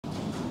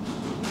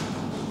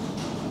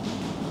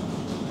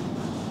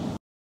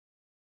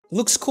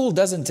Looks cool,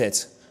 doesn't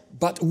it?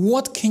 But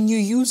what can you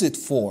use it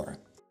for?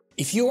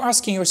 If you're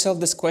asking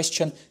yourself this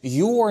question,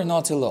 you are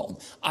not alone.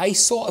 I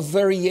saw a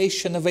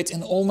variation of it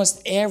in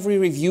almost every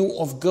review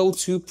of Go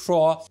 2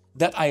 Pro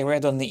that I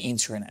read on the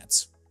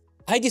internet.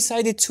 I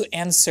decided to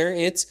answer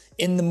it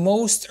in the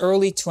most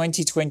early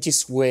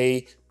 2020s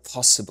way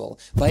possible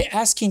by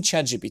asking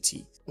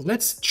ChatGPT.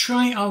 Let's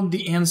try out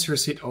the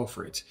answers it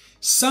offered.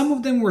 Some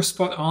of them were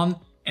spot on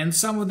and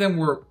some of them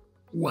were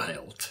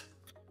wild.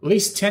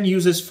 List 10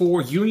 uses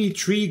for Unity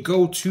 3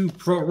 Go 2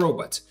 Pro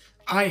robot.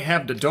 I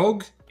have the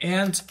dog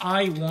and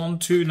I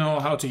want to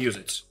know how to use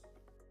it.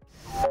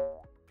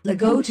 The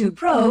Go 2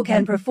 Pro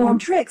can perform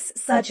tricks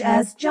such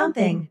as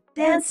jumping,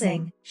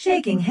 dancing,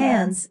 shaking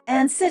hands,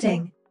 and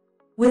sitting.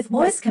 With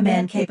voice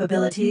command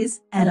capabilities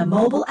and a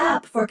mobile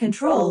app for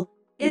control,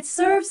 it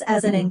serves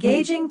as an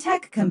engaging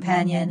tech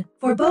companion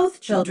for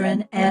both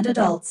children and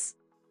adults.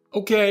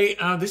 Okay,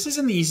 this is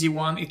an easy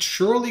one. It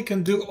surely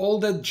can do all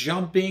that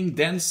jumping,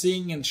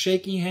 dancing, and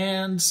shaking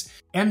hands,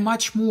 and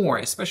much more,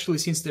 especially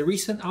since the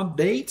recent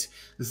update,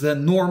 the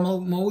normal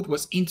mode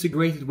was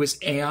integrated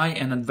with AI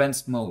and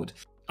advanced mode,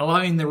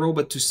 allowing the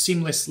robot to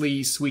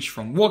seamlessly switch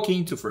from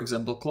walking to, for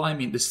example,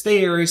 climbing the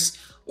stairs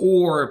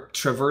or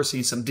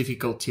traversing some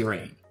difficult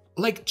terrain.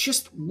 Like,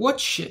 just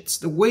watch it,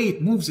 the way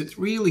it moves, it's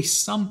really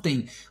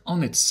something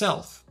on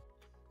itself.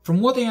 From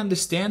what I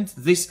understand,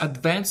 these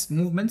advanced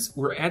movements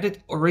were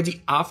added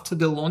already after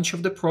the launch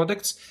of the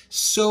products,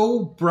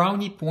 so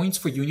brownie points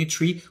for Unity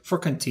 3 for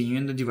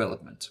continuing the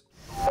development.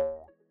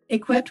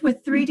 Equipped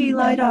with 3D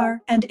LiDAR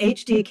and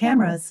HD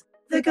cameras,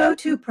 the Go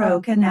 2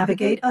 Pro can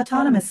navigate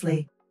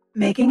autonomously,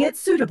 making it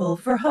suitable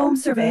for home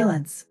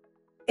surveillance.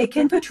 It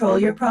can patrol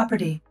your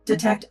property,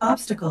 detect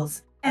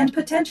obstacles, and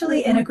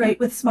potentially integrate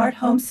with smart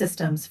home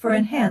systems for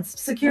enhanced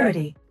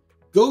security.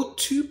 Go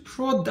 2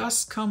 Pro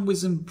does come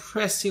with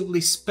impressively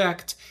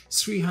spec'd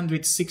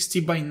 360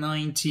 by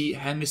 90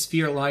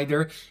 hemisphere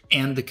LiDAR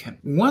and the camera.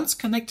 Once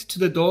connected to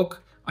the dog,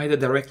 either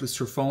directly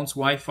through phone's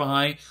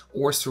Wi-Fi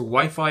or through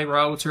Wi-Fi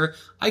router,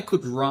 I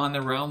could run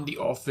around the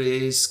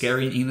office,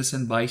 scaring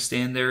innocent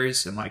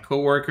bystanders and my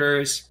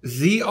coworkers.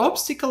 The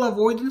obstacle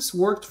avoidance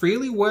worked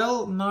really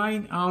well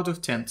 9 out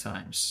of 10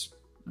 times.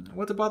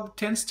 What about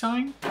the 10th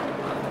time?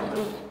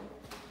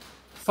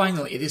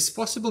 Finally, it is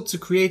possible to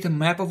create a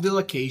map of the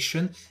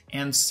location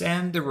and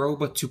send the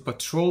robot to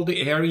patrol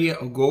the area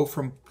or go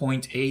from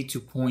point A to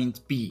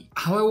point B.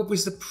 However,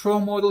 with the Pro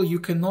model, you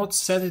cannot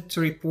set it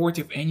to report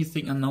if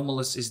anything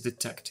anomalous is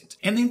detected.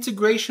 And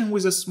integration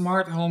with a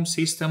smart home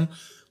system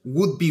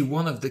would be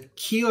one of the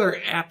killer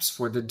apps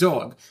for the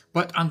dog,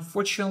 but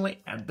unfortunately,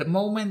 at the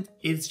moment,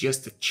 it's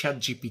just a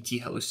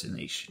ChatGPT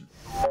hallucination.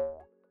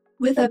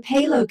 With a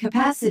payload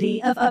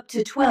capacity of up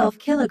to 12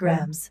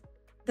 kilograms,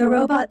 the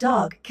robot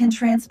dog can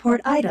transport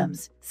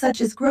items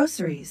such as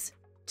groceries,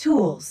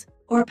 tools,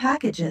 or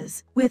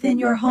packages within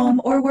your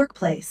home or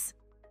workplace.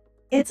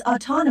 Its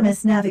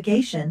autonomous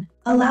navigation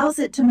allows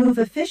it to move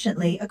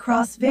efficiently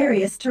across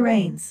various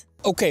terrains.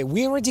 Okay,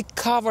 we already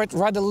covered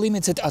rather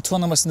limited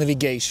autonomous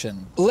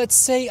navigation. Let's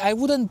say I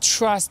wouldn't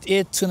trust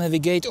it to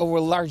navigate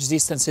over large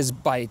distances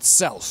by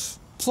itself.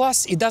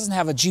 Plus, it doesn't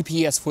have a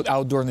GPS for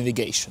outdoor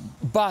navigation.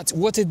 But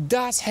what it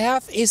does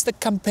have is the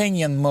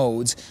companion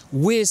mode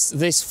with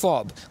this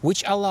fob,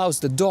 which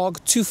allows the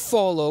dog to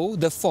follow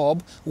the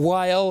fob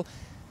while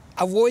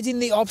avoiding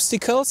the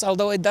obstacles,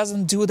 although it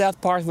doesn't do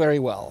that part very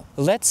well.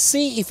 Let's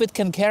see if it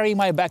can carry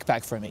my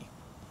backpack for me.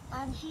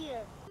 I'm here.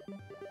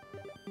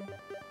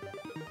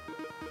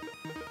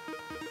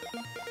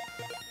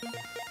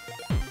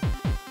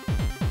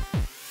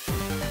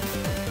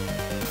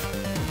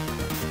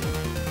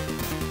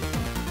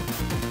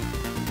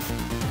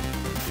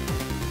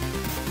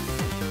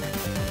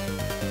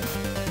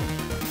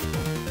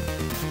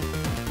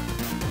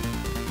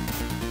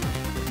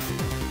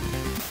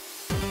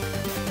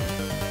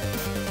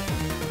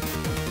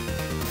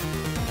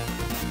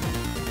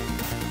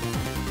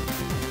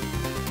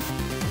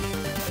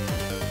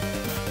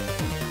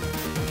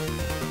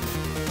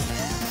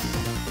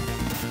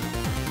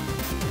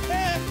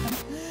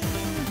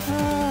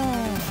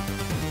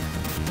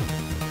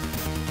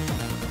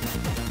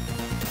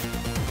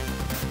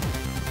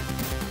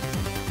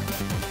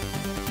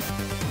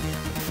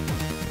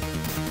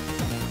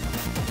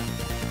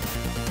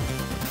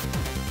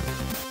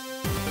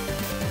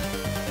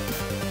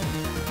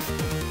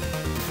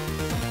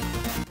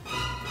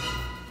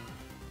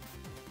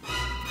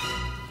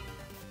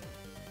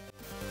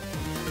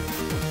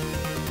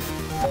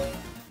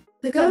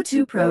 The Go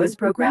 2 Pro is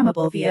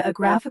programmable via a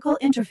graphical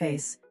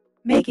interface,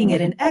 making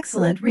it an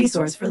excellent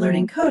resource for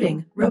learning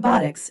coding,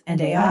 robotics, and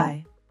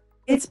AI.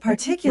 It's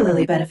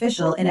particularly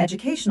beneficial in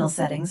educational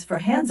settings for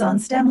hands-on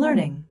STEM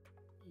learning.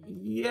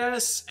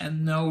 yes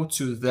and no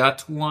to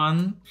that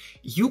one.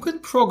 You can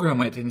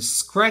program it in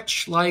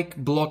Scratch-like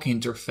block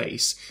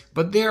interface,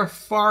 but there are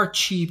far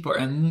cheaper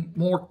and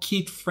more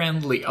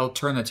kid-friendly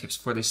alternatives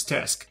for this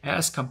task,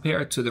 as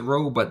compared to the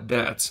robot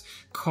that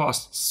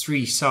costs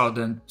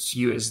 3,000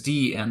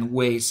 USD and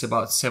weighs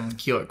about 7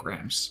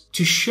 kilograms.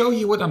 To show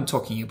you what I'm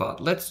talking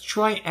about, let's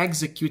try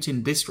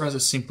executing this rather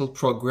simple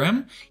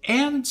program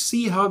and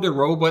see how the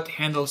robot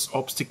handles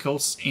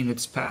obstacles in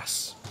its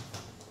path.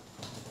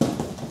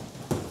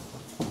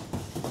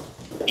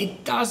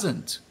 It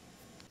doesn't.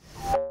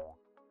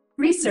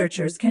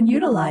 Researchers can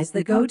utilize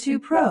the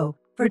Go2 Pro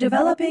for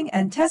developing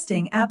and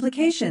testing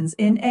applications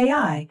in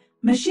AI,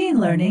 machine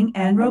learning,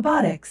 and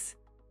robotics.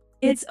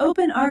 Its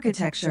open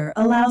architecture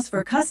allows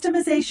for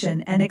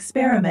customization and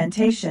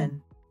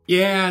experimentation.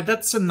 Yeah,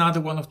 that's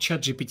another one of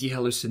ChatGPT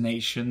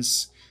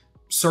hallucinations.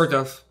 Sort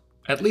of.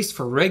 At least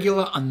for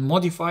regular,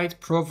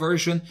 unmodified Pro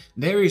version,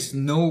 there is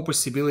no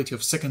possibility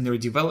of secondary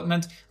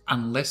development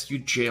unless you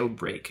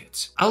jailbreak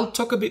it. I'll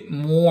talk a bit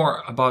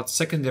more about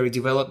secondary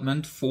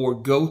development for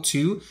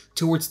Go2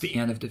 towards the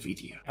end of the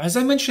video. As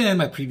I mentioned in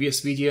my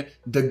previous video,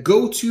 the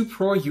Go2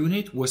 Pro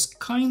unit was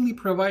kindly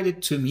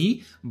provided to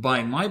me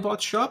by my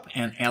bot shop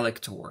and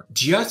Elector.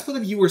 Just for the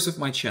viewers of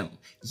my channel,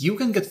 you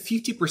can get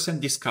 50%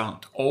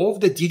 discount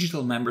of the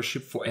digital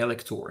membership for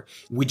Elector,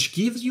 which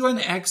gives you an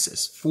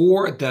access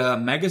for the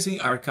magazine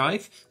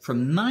archive from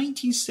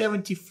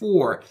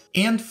 1974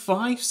 and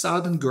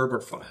 5,000 Gerber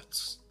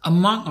files,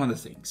 among other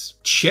things.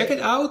 Check it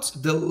out,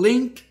 the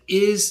link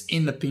is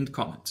in the pinned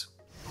comment.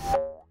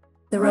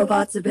 The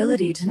robot's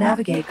ability to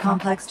navigate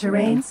complex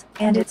terrains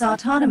and its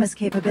autonomous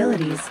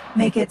capabilities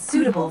make it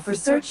suitable for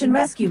search and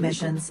rescue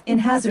missions in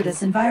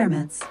hazardous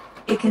environments.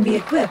 It can be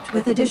equipped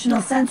with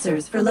additional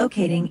sensors for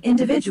locating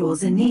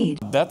individuals in need.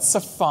 That's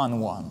a fun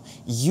one.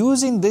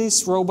 Using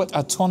this robot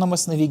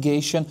autonomous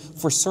navigation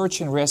for search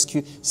and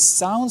rescue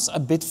sounds a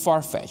bit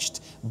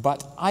far-fetched,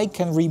 but I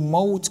can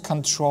remote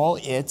control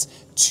it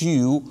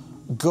to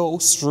go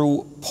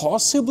through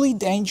possibly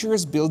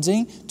dangerous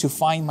building to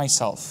find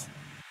myself.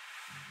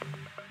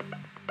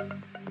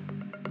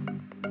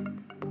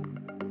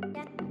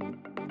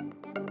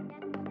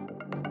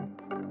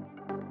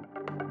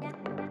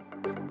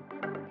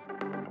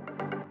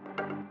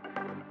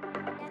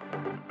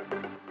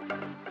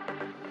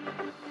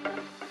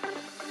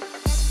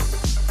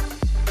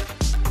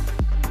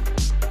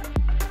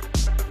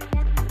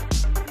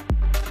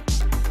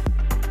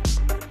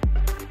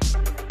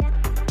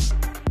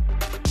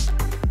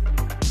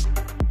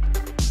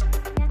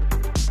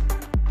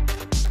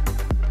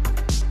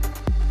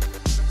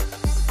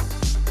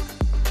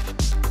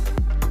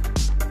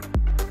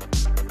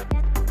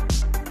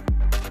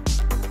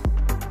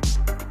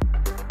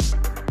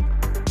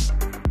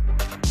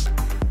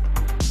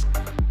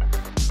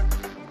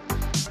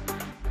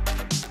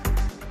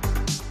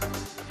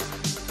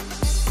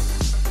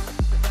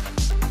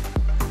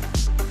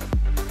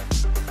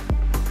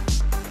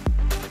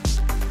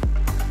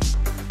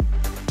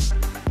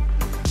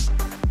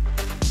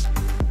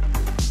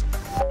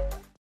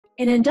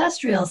 In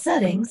industrial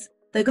settings,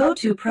 the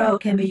Go2 Pro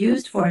can be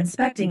used for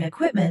inspecting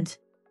equipment,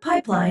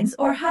 pipelines,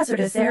 or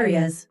hazardous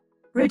areas,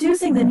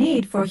 reducing the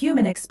need for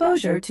human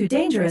exposure to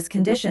dangerous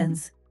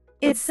conditions.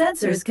 Its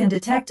sensors can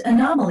detect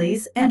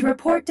anomalies and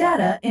report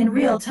data in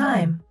real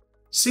time.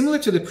 Similar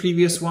to the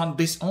previous one,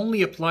 this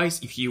only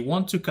applies if you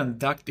want to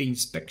conduct the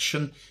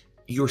inspection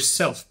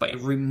yourself by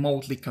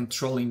remotely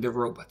controlling the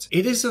robot.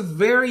 It is a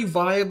very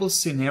viable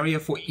scenario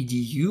for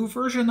EDU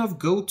version of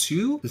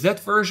Go2. That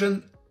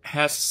version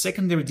has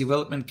secondary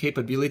development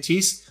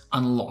capabilities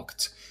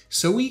unlocked.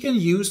 So we can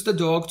use the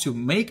dog to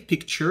make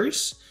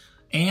pictures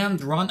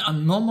and run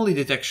anomaly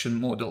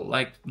detection model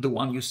like the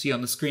one you see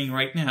on the screen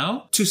right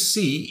now to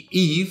see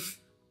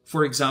if,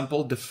 for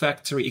example, the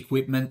factory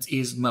equipment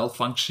is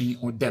malfunctioning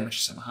or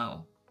damaged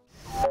somehow.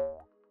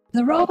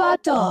 The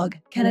robot dog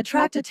can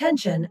attract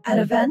attention at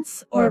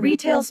events or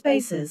retail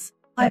spaces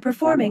by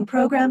performing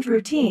programmed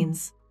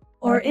routines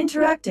or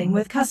interacting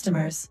with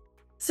customers,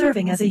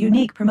 serving as a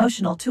unique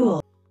promotional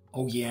tool.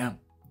 Oh yeah,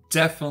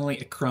 definitely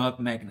a crowd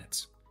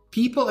magnet.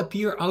 People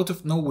appear out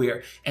of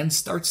nowhere and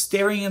start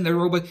staring at the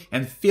robot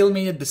and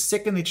filming it the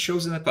second it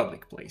shows in a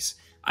public place.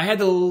 I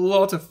had a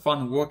lot of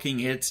fun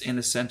walking it in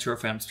the center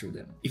of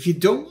Amsterdam. If you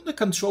don't want to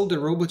control the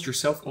robot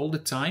yourself all the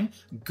time,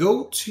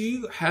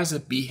 Go2 has a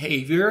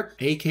behavior,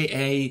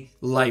 aka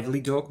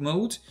lively dog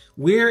mode,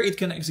 where it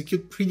can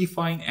execute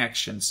predefined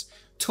actions,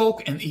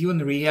 talk and even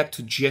react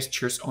to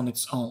gestures on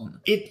its own.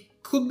 It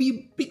could be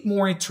a bit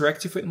more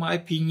interactive in my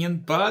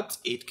opinion, but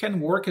it can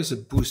work as a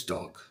boost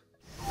dog.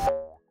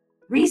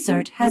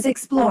 Research has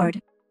explored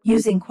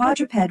using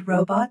quadruped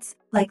robots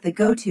like the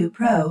Go2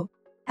 Pro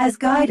as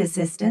guide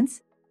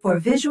assistants for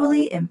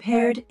visually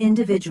impaired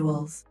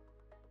individuals,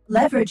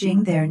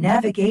 leveraging their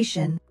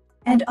navigation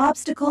and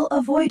obstacle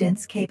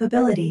avoidance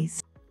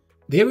capabilities.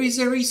 There is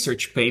a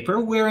research paper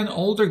where an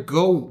older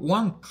Go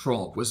 1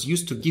 probe was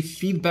used to give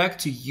feedback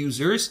to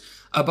users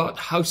about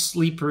how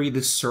slippery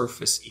the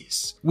surface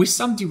is. With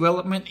some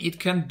development,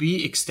 it can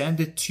be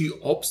extended to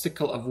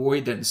obstacle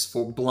avoidance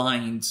for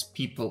blind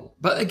people.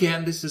 But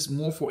again, this is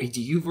more for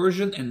EDU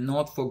version and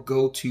not for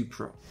Go 2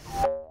 Pro.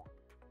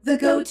 The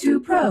Go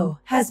 2 Pro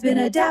has been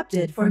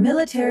adapted for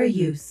military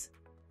use,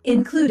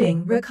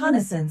 including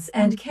reconnaissance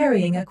and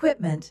carrying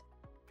equipment,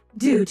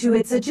 due to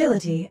its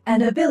agility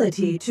and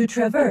ability to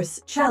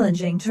traverse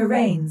challenging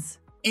terrains.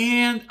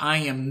 And I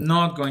am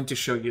not going to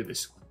show you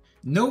this one.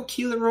 No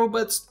killer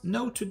robots,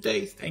 no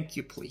today, thank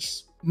you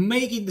please.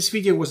 Making this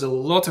video was a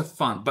lot of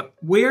fun, but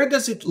where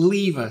does it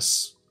leave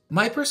us?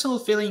 My personal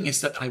feeling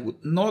is that I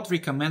would not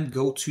recommend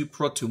Go 2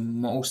 Pro to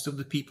most of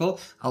the people,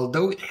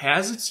 although it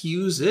has its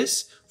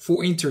uses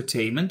for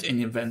entertainment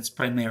and events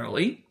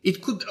primarily.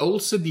 It could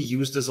also be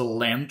used as a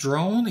land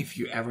drone if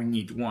you ever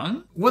need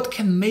one. What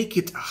can make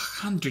it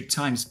 100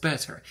 times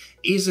better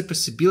is the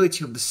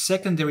possibility of the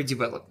secondary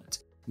development,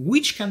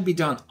 which can be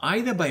done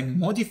either by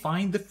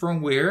modifying the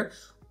firmware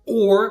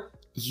or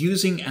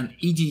using an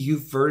EDU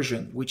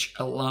version, which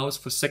allows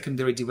for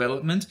secondary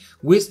development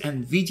with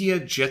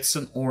NVIDIA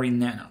Jetson Ori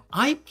Nano.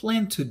 I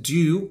plan to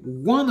do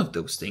one of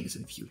those things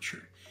in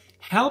future.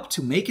 Help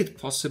to make it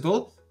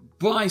possible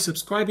by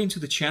subscribing to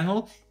the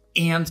channel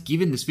and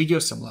giving this video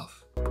some love.